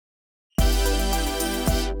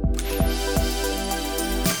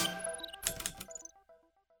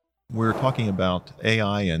We're talking about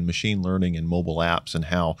AI and machine learning and mobile apps and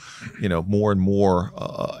how, more and more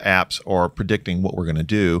apps are predicting what we're going to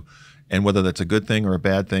do, and whether that's a good thing or a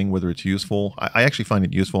bad thing, whether it's useful. I actually find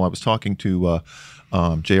it useful. I was talking to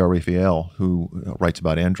J.R. Raphael, who writes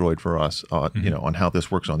about Android for us, on how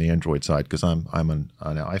this works on the Android side, because I'm an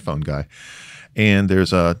iPhone guy. And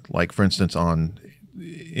there's for instance,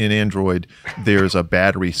 in Android, there's a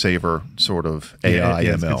battery saver sort of AI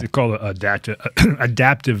ML. It's called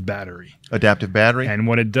adaptive battery. Adaptive battery? And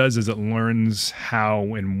what it does is it learns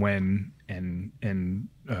how and when and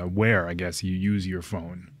where, I guess, you use your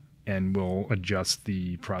phone, and will adjust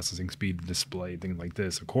the processing speed, the display, things like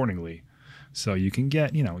this accordingly. So you can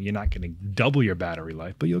get, you're not going to double your battery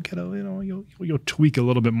life, but you'll get you'll tweak a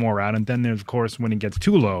little bit more out. And then there's, of course, when it gets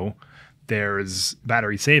too low, there's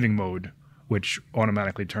battery saving mode, which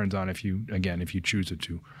automatically turns on if you choose it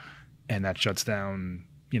to, and that shuts down,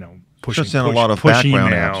 push a lot of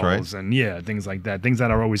background apps, right? And things like that, things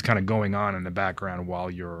that are always kind of going on in the background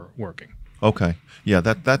while you're working. Okay, yeah,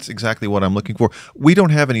 that's exactly what I'm looking for. We don't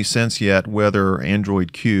have any sense yet whether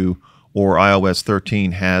Android Q or iOS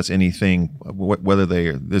 13 has anything, whether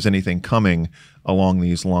there's anything coming along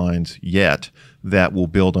these lines yet that will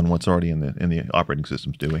build on what's already in the operating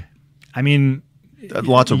systems. Do we? I mean,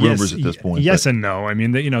 lots of rumors at this point. Yes and no. I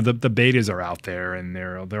mean, the betas are out there, and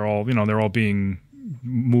they're all being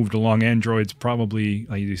moved along. Android's probably,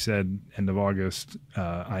 like you said, end of August.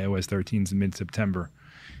 iOS 13's mid-September.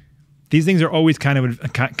 These things are always kind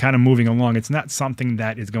of moving along. It's not something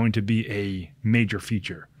that is going to be a major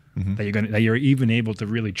feature that you're even able to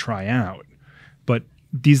really try out. But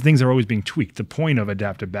these things are always being tweaked. The point of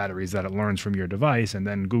adaptive battery is that it learns from your device, and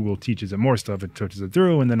then Google teaches it more stuff. It touches it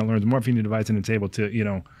through, and then it learns more from your device, and it's able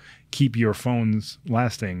to, keep your phones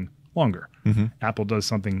lasting longer. Apple does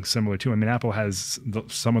something similar too. I mean, Apple has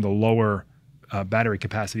some of the lower battery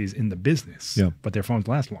capacities in the business, but their phones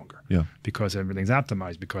last longer because everything's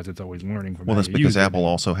optimized, because it's always learning from. Well, that's because Apple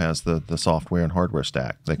also has the software and hardware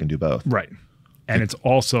stack. They can do both, right? And it's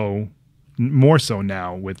also more so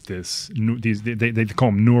now with they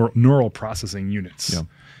call them neural processing units,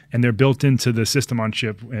 and they're built into the system on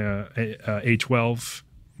chip A12,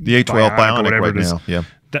 the A12 Bionic whatever right it is. now. Yeah,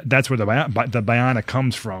 that's where the Bionic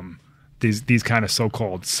comes from. These kind of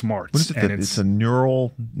so-called smarts. What is it? And it's a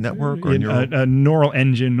neural network or a neural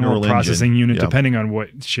engine, neural processing unit, yeah. Depending on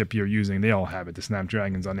what chip you're using. They all have it. The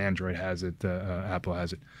Snapdragons on Android has it. Apple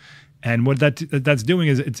has it. And what that's doing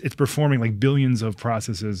is it's performing like billions of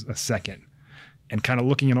processes a second, and kind of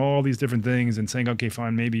looking at all these different things and saying, okay,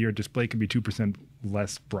 fine, maybe your display could be 2%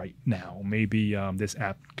 less bright now. Maybe this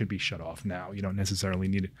app could be shut off now. You don't necessarily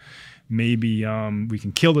need it. Maybe we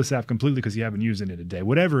can kill this app completely because you haven't used it in a day.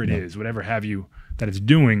 Whatever it is, whatever have you that it's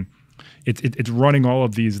doing, it's running all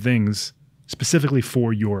of these things specifically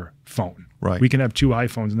for your phone. Right. We can have two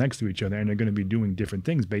iPhones next to each other, and they're going to be doing different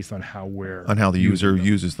things based on how the user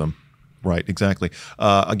uses them. Right, exactly.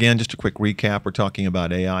 Again, just a quick recap. We're talking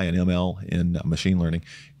about AI and ML in machine learning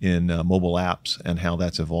in mobile apps and how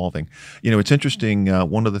that's evolving. It's interesting.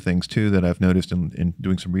 One of the things, too, that I've noticed in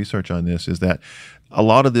doing some research on this is that a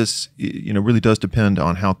lot of this, really does depend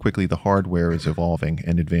on how quickly the hardware is evolving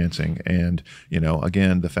and advancing. And,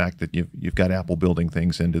 again, the fact that you've got Apple building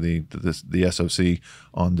things into the SoC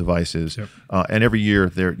on devices. Yep. And every year,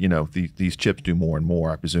 these chips do more and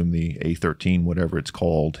more. I presume the A13, whatever it's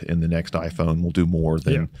called, in the next iPhone will do more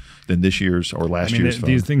than this year's or last year's phone.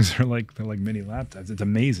 These things are like mini laptops. It's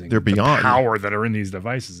amazing. They're beyond. The power that are in these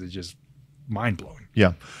devices is just mind-blowing.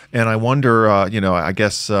 Yeah. And I wonder, I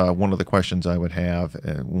guess one of the questions I would have,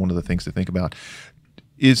 one of the things to think about,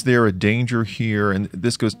 is there a danger here? And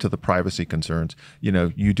this goes to the privacy concerns.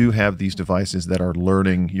 You do have these devices that are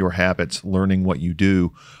learning your habits, learning what you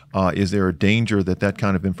do. Is there a danger that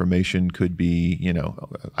kind of information could be,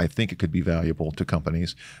 I think it could be valuable to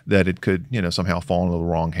companies, that it could, somehow fall into the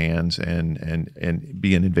wrong hands and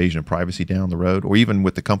be an invasion of privacy down the road, or even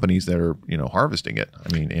with the companies that are, harvesting it.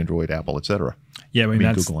 I mean, Android, Apple, et cetera. Yeah, I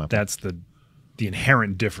mean Google, Apple. That's the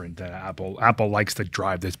inherent difference that Apple likes to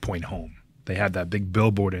drive this point home. They have that big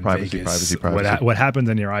billboard in Vegas. Privacy. What happens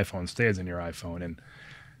in your iPhone stays in your iPhone,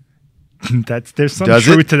 and there's some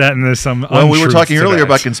truth to that, and there's some. Well, we were talking earlier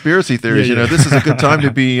about conspiracy theories. Yeah. This is a good time to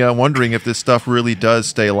be wondering if this stuff really does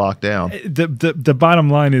stay locked down. The bottom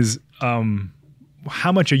line is,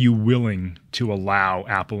 how much are you willing to allow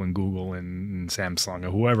Apple and Google and Samsung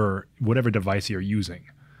or whatever device you're using?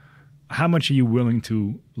 How much are you willing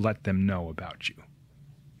to let them know about you?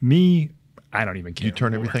 Me, I don't even care. You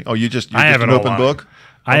turn everything. Oh, you're just have an open book.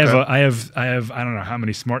 I have I don't know how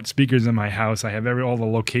many smart speakers in my house. I have all the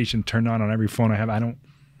location turned on every phone I have.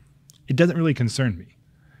 It doesn't really concern me.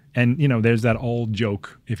 And there's that old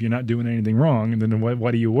joke: if you're not doing anything wrong, then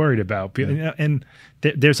what are you worried about? Yeah. And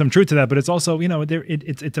there's some truth to that, but it's also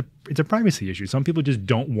it's a privacy issue. Some people just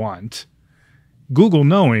don't want Google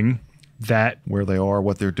knowing that where they are,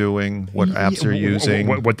 what they're doing, what apps they're using,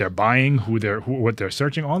 what they're buying, what they're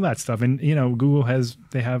searching, all that stuff. And Google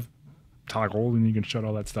they have toggle, and you can shut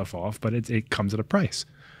all that stuff off, but it comes at a price.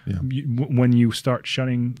 Yeah. When you start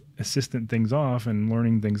shutting assistant things off and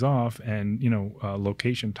learning things off, and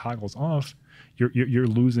location toggles off, you're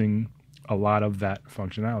losing a lot of that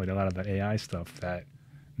functionality, a lot of that AI stuff that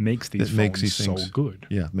makes these phones so good.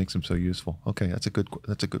 Yeah, makes them so useful. Okay, that's a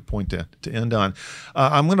good point to end on.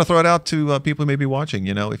 I'm going to throw it out to people who may be watching.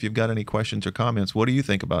 If you've got any questions or comments, what do you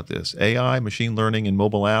think about this? AI, machine learning, and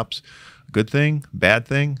mobile apps. Good thing, bad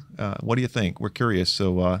thing? What do you think? We're curious.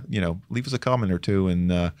 So, leave us a comment or two, and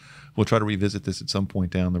we'll try to revisit this at some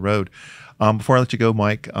point down the road. Before I let you go,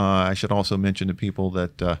 Mike, I should also mention to people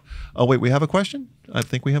that, oh, wait, we have a question? I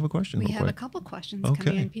think we have a question. We have a couple questions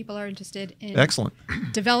coming in. People are interested in Excellent.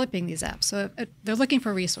 developing these apps. So they're looking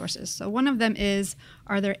for resources. So one of them is,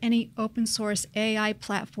 are there any open source AI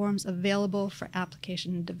platforms available for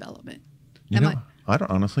application development? I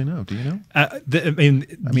don't honestly know. Do you know?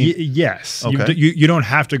 Yes. Okay. You don't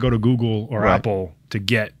have to go to Google or Right. Apple to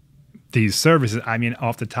get these services. I mean,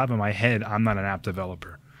 off the top of my head, I'm not an app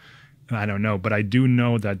developer. I don't know, but I do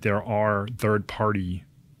know that there are third-party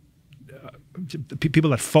people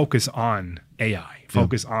that focus on AI,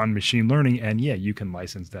 focus on machine learning, and you can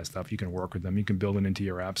license that stuff. You can work with them. You can build it into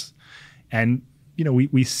your apps, and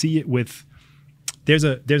we see it with. There's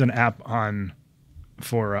an app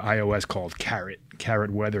for iOS called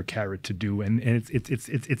Carrot Weather, Carrot To Do, and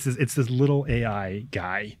it's this little AI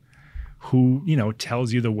guy who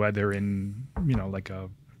tells you the weather in like a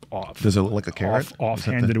off. Does it look like a carrot?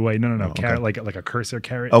 Offhanded way. No. Oh, okay. Carrot like a cursor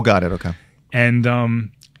carrot. Oh, got it. Okay.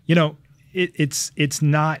 And it's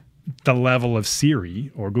not the level of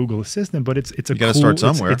Siri or Google Assistant, but it's a you gotta cool, start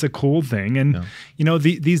somewhere. It's a cool thing, and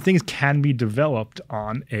these things can be developed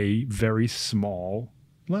on a very small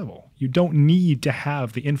level. You don't need to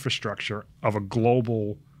have the infrastructure of a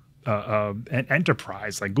global an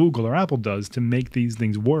enterprise like Google or Apple does to make these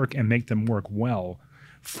things work and make them work well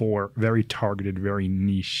for very targeted, very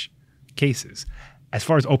niche cases. As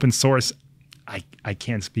far as open source, I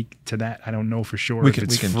can't speak to that. I don't know for sure if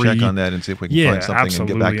it's we can free. check on that and see if we can find something and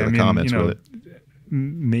get back to the comments with it.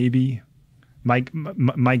 Maybe.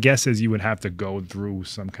 My guess is you would have to go through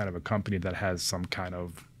some kind of a company that has some kind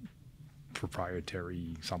of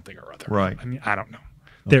proprietary something or other. Right. I mean, I don't know.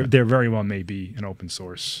 Okay. There very well may be an open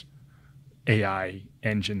source AI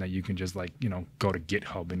engine that you can just go to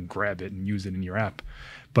GitHub and grab it and use it in your app.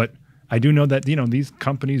 But I do know that these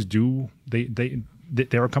companies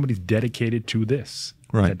there are companies dedicated to this.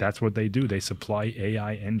 Right. That's what they do. They supply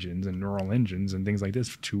AI engines and neural engines and things like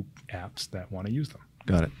this to apps that want to use them.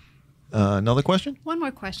 Got it. Another question? One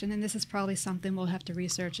more question, and this is probably something we'll have to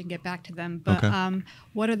research and get back to them. But Okay.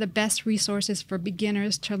 What are the best resources for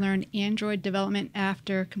beginners to learn Android development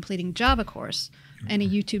after completing Java course? Any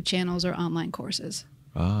YouTube channels or online courses?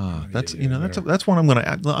 That's that's one I'm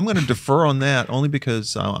going to defer on that only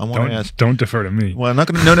because I want to ask. Don't defer to me. Well, I'm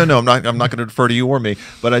not going to. No. I'm not going to defer to you or me.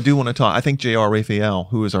 But I do want to talk. I think J.R. Raphael,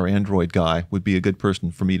 who is our Android guy, would be a good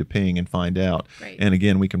person for me to ping and find out. Great. And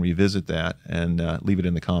again, we can revisit that and leave it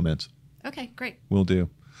in the comments. Okay, great. Will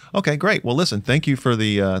do. Okay, great. Well, listen, thank you for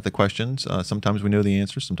the questions. Sometimes we know the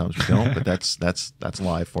answers, sometimes we don't, but that's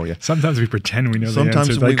live for you. Sometimes we pretend we know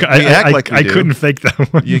Sometimes the answers. we act like we I do. couldn't fake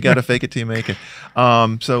that one. You got to fake it till you make it.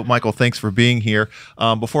 So, Michael, thanks for being here.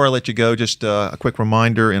 Before I let you go, just a quick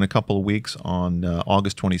reminder: in a couple of weeks, on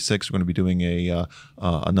August 26th, we're going to be doing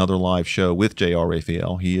another live show with J.R.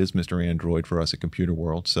 Raphael. He is Mr. Android for us at Computer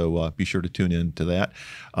World, so be sure to tune in to that.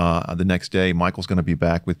 The next day, Michael's going to be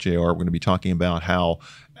back with J.R. We're going to be talking about how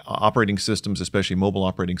operating systems, especially mobile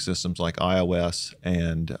operating systems like iOS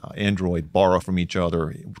and Android, borrow from each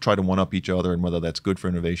other, try to one-up each other, and whether that's good for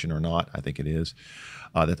innovation or not. I think it is.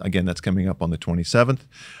 That's coming up on the 27th.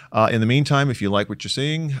 In the meantime, if you like what you're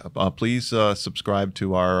seeing, please subscribe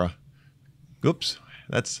to our. Oops,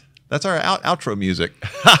 that's our outro music.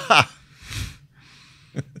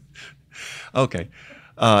 Okay.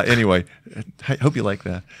 Anyway, I hope you like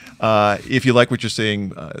that. If you like what you're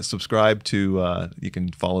seeing, subscribe to, you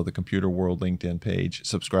can follow the Computer World LinkedIn page,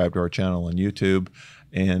 subscribe to our channel on YouTube.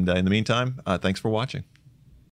 And in the meantime, thanks for watching.